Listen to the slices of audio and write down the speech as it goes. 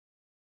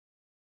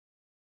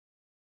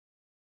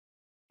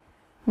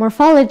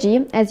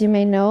Morphology, as you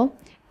may know,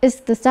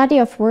 is the study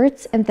of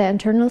words and their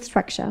internal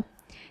structure.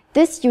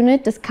 This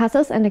unit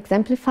discusses and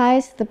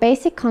exemplifies the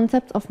basic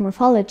concepts of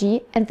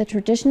morphology and the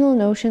traditional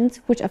notions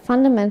which are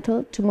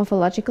fundamental to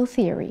morphological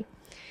theory.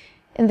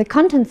 In the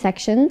content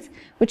sections,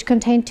 which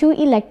contain 2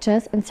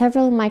 e-lectures and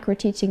several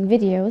micro-teaching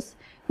videos,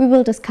 we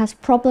will discuss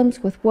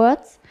problems with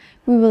words,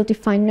 we will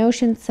define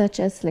notions such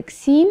as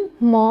lexeme,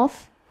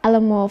 morph,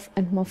 allomorph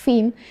and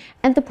morpheme,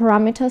 and the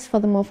parameters for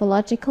the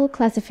morphological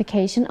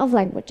classification of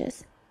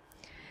languages.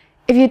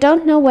 If you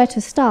don't know where to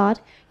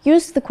start,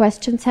 use the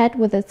question set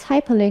with its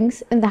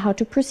hyperlinks in the How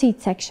to Proceed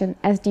section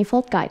as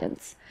default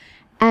guidance.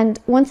 And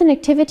once an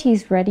activity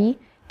is ready,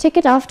 tick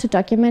it off to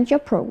document your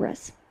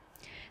progress.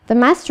 The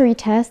mastery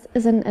test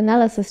is an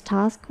analysis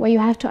task where you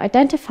have to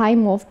identify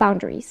morph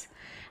boundaries.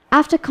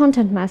 After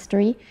content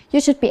mastery,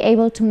 you should be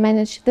able to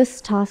manage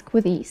this task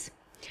with ease.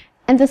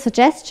 And the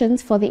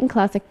suggestions for the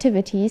in-class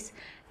activities,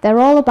 they're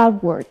all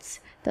about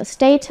words, their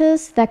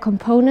status, their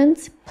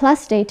components,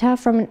 plus data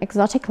from an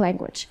exotic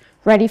language,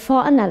 ready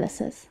for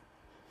analysis.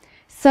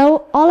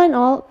 So, all in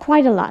all,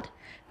 quite a lot.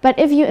 But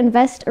if you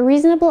invest a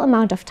reasonable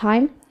amount of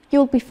time,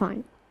 you'll be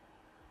fine.